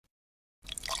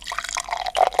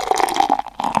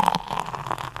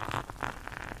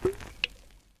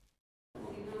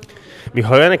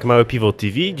Michał Janek, Małe Piwo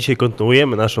TV. Dzisiaj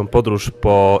kontynuujemy naszą podróż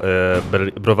po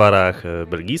browarach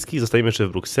belgijskich. Zostajemy jeszcze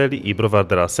w Brukseli i browar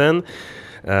de la Senne.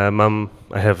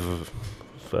 I have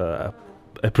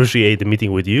appreciate the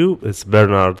meeting with you. It's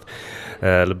Bernardem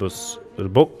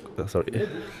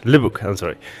Leboucq. I'm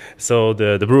sorry. So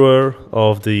the brewer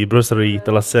of the Brewery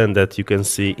de la Senne that you can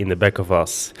see in the back of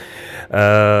us.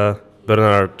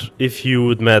 Bernard, if you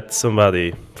would met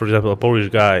somebody, for example, a Polish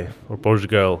guy or Polish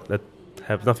girl that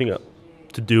have nothing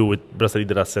to do with Brewery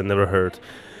de la Senne, never heard,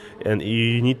 and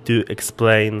you need to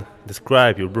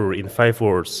describe your brewery in 5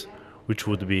 words, which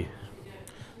would be?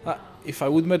 If I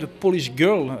would met a Polish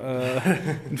girl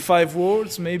in 5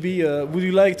 words, maybe would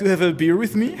you like to have a beer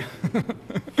with me?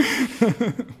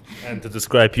 And to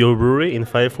describe your brewery in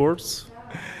 5 words?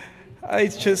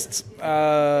 It's just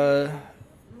the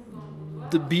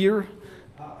beer,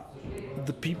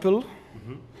 the people,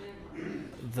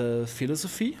 the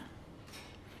philosophy.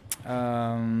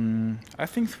 I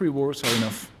think 3 words are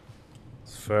enough.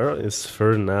 It's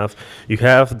fair enough. You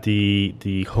have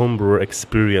the homebrewer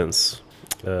experience,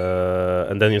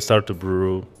 and then you start to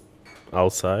brew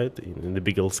outside in the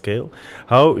bigger scale.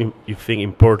 How you think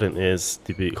important is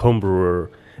the homebrewer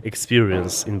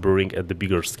experience in brewing at the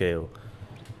bigger scale?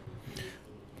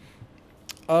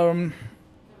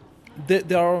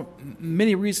 There are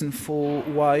many reasons for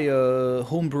why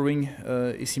home brewing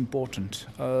is important.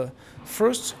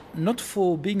 First, not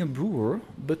for being a brewer,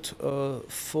 but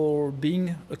for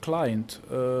being a client,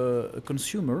 a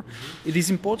consumer. It is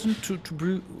important to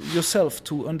brew yourself,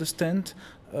 to understand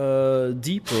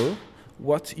deeper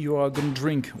what you are going to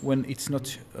drink when it's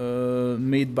not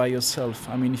made by yourself.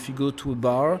 I mean, if you go to a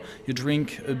bar, you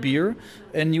drink a beer,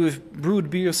 and you have brewed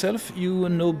beer yourself, you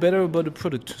know better about the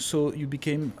product, so you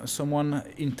became someone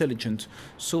intelligent.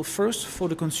 So first, for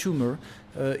the consumer,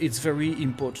 it's very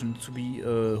important to be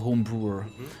a home brewer.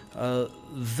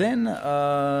 Then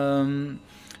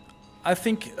I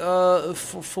think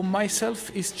for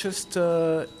myself, it's just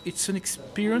it's an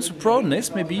experience, a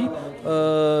proudness maybe,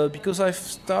 because I've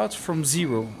started from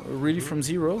zero, really from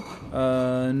zero.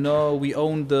 Now we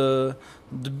own the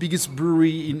biggest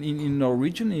brewery in our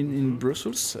region, in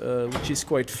Brussels, which is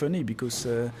quite funny because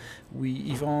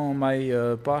Yvan,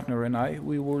 my partner, and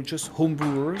we were just home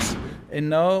brewers, and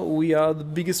now we are the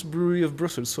biggest brewery of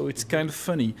Brussels. So it's kind of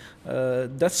funny.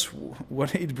 That's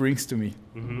what it brings to me.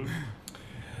 Mm-hmm.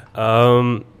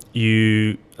 On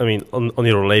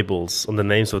your labels, on the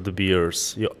names of the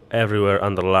beers, you everywhere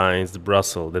underlines the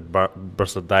Brussels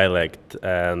dialect,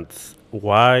 and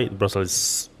why Brussels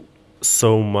is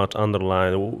so much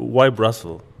underlined. Why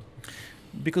Brussels?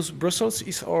 Because Brussels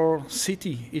is our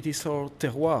city, it is our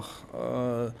terroir.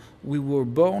 We were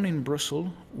born in Brussels,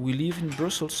 we live in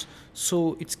Brussels,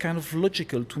 so it's kind of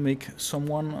logical to make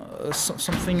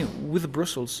something with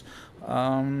Brussels.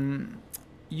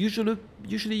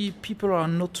 Usually people are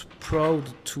not proud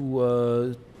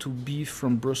to be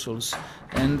from Brussels,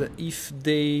 and if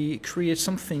they create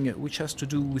something which has to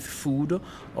do with food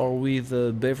or with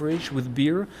beverage, with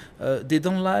beer, they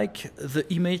don't like the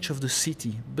image of the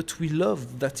city. But we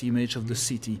love that image of the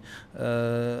city.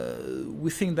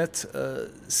 We think that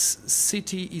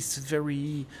city is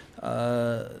very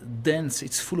dense.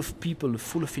 It's full of people,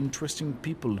 full of interesting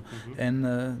people, and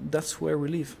that's where we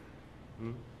live.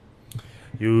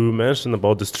 You mentioned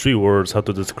about these 3 words, how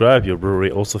to describe your brewery,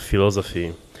 also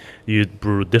philosophy. You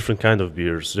brew different kind of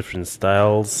beers, different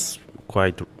styles,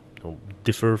 quite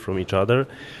differ from each other.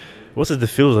 What is the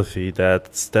philosophy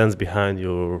that stands behind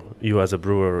you as a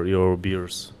brewer, your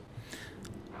beers?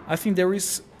 I think there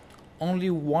is only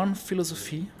one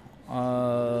philosophy.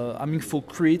 For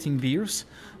creating beers,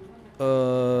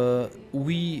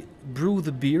 we brew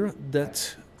the beer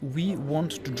that we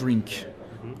want to drink.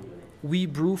 We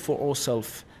brew for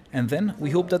ourselves, and then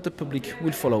we hope that the public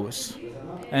will follow us.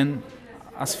 And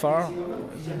as far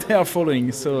they are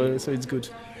following, so it's good.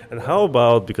 And how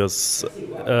about, because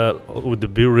with the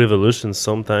beer revolution,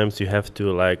 sometimes you have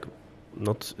to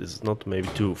it's not maybe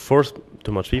to force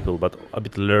too much people, but a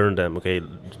bit learn them. Okay,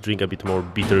 drink a bit more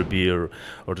bitter beer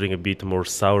or drink a bit more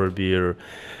sour beer.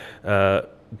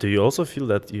 Do you also feel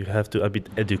that you have to a bit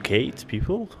educate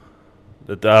people?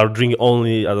 That are drinking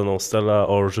only, I don't know, Stella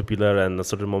or Jupiler, and at a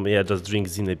certain moment, just drink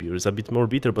Senne beer. It's a bit more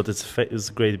bitter, but it's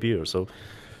great beer. So,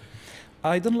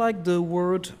 I don't like the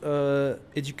word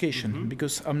education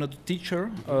because I'm not a teacher.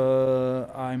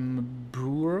 I'm a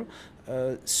brewer,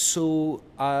 so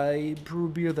I brew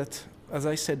beer that, as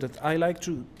I said, that I like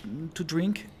to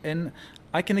drink, and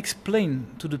I can explain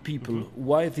to the people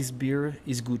why this beer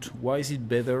is good, why is it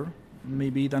better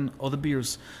maybe than other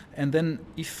beers. And then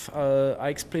if I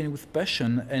explain with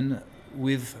passion and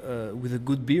with a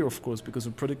good beer, of course, because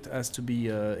the product has to be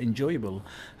enjoyable.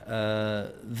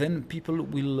 Then people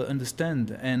will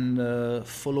understand and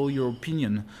follow your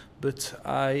opinion. But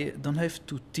I don't have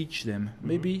to teach them.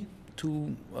 Maybe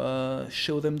to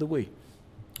show them the way.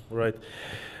 Right.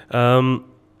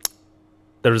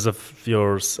 There is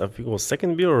yours, I think it was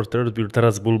second beer or third beer,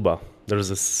 Taras Bulba. There's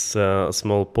this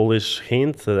small Polish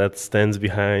hint that stands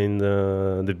behind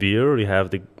the beer. You have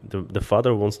the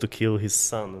father wants to kill his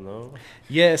son, you know?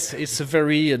 Yes, it's a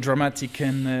very dramatic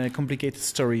and complicated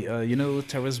story.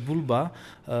 Taras Bulba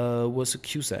was a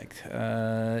Cossack.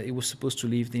 He was supposed to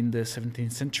live in the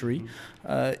 17th century.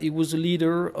 He was the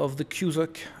leader of the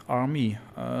Cossack army,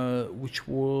 which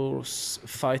was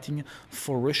fighting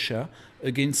for Russia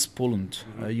against Poland.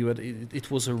 It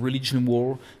was a religion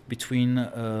war between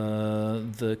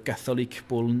the Catholic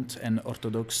Poland and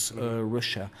Orthodox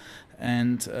Russia.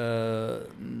 And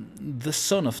the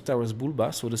son of Taras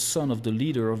Bulba, so the son of the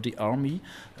leader of the army,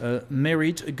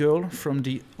 married a girl from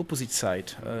the opposite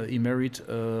side. He married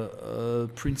a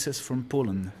princess from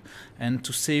Poland. And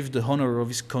to save the honor of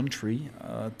his country,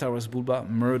 Taras Bulba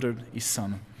murdered his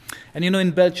son. And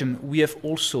in Belgium, we have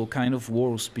also kind of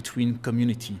wars between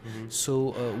community.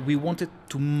 So we wanted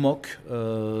to mock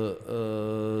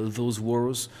those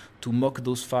wars, to mock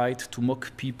those fights, to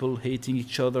mock people hating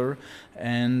each other.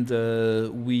 And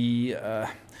we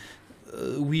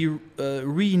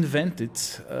revisited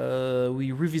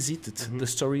the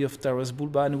story of Taras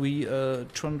Bulba, and we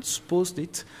transposed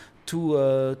it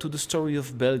to the story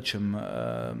of Belgium.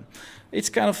 It's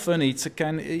kind of funny. It's a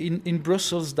kind in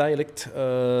Brussels dialect.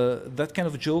 That kind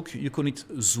of joke you call it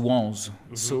zwans.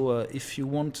 So if you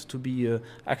want to be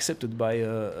accepted by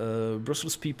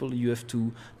Brussels people, you have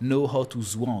to know how to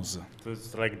zwans. So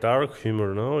it's like dark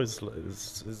humor, no? Is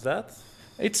that?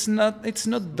 It's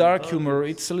not dark humor.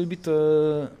 It's a little bit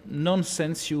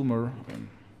nonsense humor.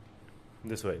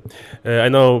 This way. I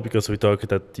know because we talked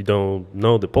that you don't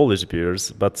know the Polish beers,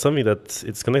 but something that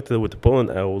it's connected with Poland,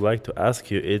 I would like to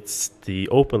ask you. It's the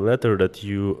open letter that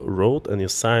you wrote and you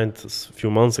signed a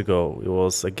few months ago. It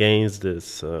was against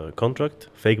this contract,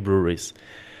 fake breweries.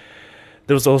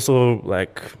 There was also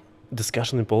like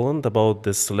discussion in Poland about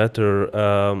this letter.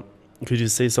 Could you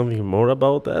say something more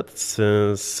about that?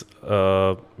 Since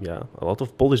a lot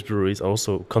of Polish breweries are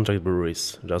also contract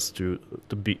breweries, just to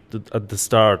be at the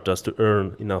start, just to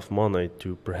earn enough money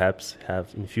to perhaps have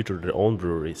in future their own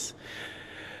breweries,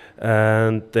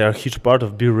 and they are a huge part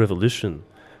of beer revolution.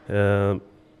 And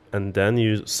then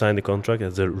you sign the contract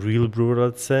as a real brewer,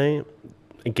 let's say.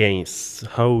 Against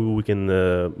how we can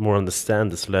more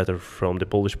understand this letter from the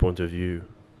Polish point of view.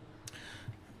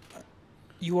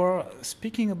 You are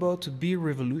speaking about a beer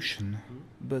revolution,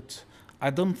 but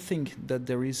I don't think that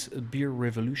there is a beer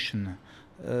revolution.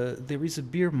 There is a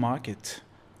beer market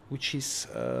which is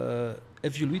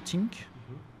evoluting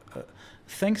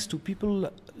thanks to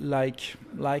people like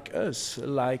us,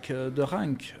 like the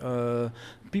Rank,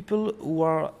 people who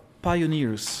are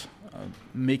pioneers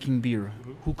making beer,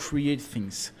 who create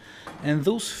things. And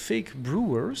those fake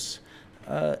brewers,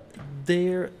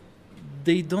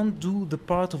 they don't do the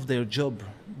part of their job.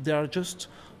 They are just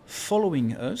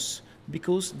following us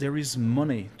because there is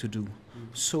money to do.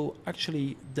 So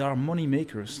actually, they are money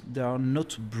makers. They are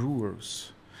not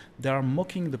brewers. They are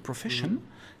mocking the profession,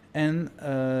 and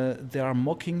they are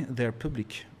mocking their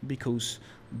public because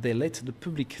they let the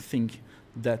public think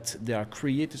that they are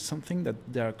creating something, that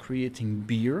they are creating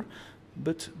beer,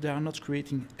 but they are not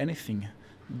creating anything.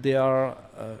 They are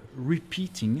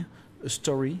repeating a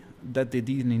story that they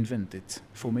didn't invent it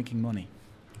for making money.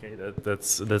 Okay,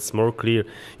 that's more clear.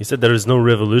 You said there is no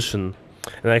revolution,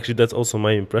 and actually that's also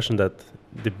my impression that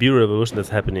the beer revolution that's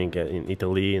happening in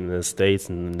Italy, in the States,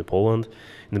 and in Poland,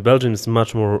 in Belgium is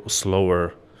much more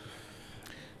slower.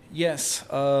 Yes,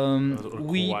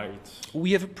 we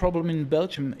have a problem in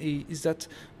Belgium. Is that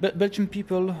Belgian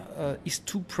people is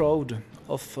too proud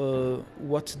of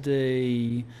what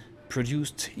they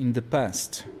produced in the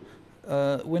past.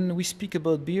 When we speak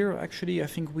about beer, actually, I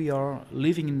think we are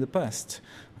living in the past.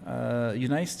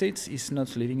 United States is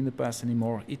not living in the past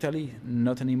anymore. Italy,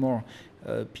 not anymore.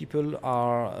 People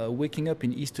are waking up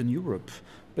in Eastern Europe.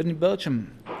 But in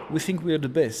Belgium, we think we are the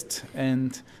best,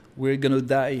 and we're going to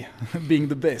die being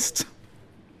the best.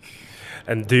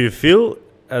 And do you feel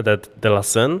that De La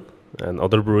Senne and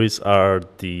other breweries are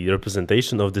the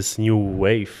representation of this new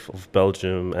wave of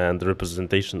Belgium and the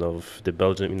representation of the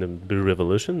Belgium in the beer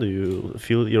revolution? Do you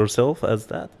feel yourself as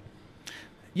that?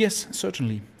 Yes,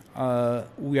 certainly.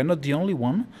 We are not the only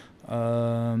one.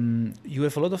 You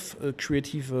have a lot of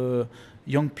creative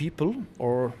young people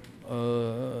or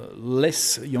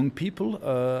less young people.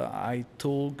 I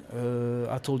told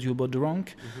you about the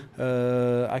Rank.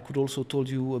 I could also told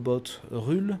you about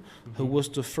Ruhl, who was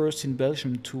the first in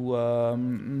Belgium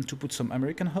to put some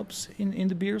American hops in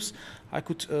the beers. I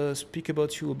could speak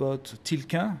about you about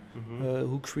Tilka,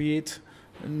 who create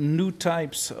new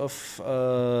types of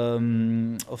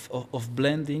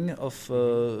blending of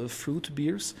fruit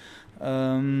beers.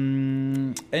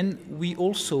 And we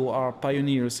also are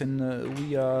pioneers, and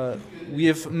we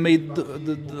have made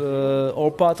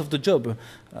our part of the job.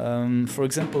 For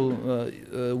example,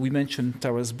 we mentioned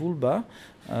Taras Bulba.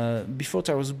 Before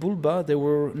Taras Bulba, there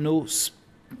were no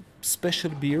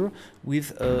special beer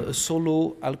with a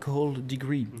solo alcohol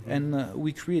degree, and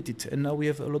we created, and now we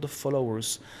have a lot of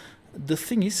followers. The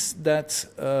thing is that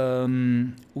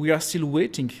we are still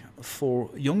waiting for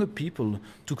younger people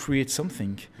to create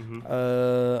something.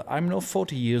 I'm now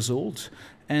 40 years old,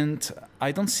 and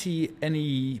I don't see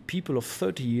any people of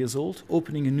 30 years old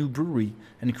opening a new brewery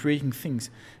and creating things,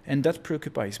 and that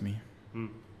preoccupies me.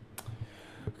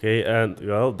 Okay, and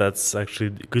well, that's actually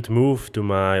a good move to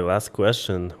my last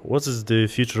question. What is the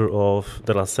future of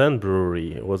the La Senne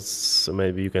brewery?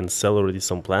 Maybe you can sell already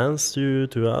some plans to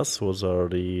us?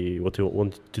 What you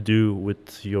want to do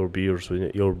with your beers,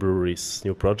 with your breweries,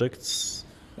 new projects?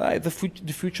 The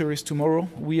future is tomorrow.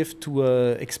 We have to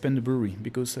expand the brewery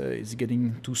because it's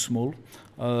getting too small.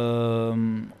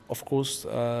 Of course,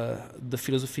 the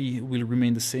philosophy will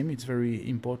remain the same. It's very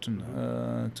important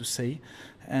to say.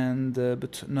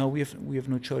 But now we have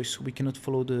no choice. We cannot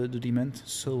follow the demand.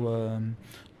 So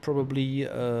probably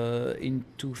in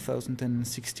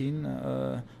 2016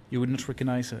 you will not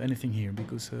recognize anything here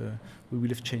because we will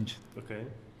have changed. Okay.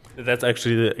 That's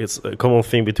actually it's a common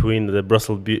thing between the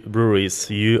Brussels breweries,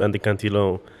 you and the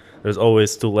Cantillon. There's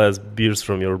always two less beers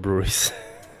from your breweries.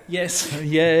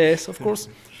 Yes, of course.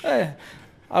 I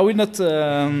will not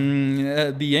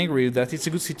be angry with that. It's a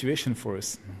good situation for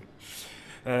us.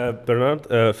 Bernard,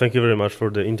 thank you very much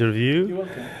for the interview. You're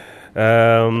welcome.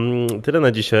 Tyle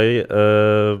na dzisiaj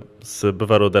z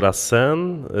Browaru de la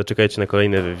Senne. Czekajcie na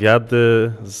kolejne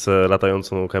wywiady z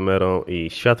latającą kamerą i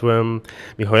światłem.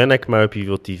 Michał Janek, Małe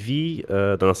Piwo TV.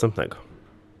 Do następnego.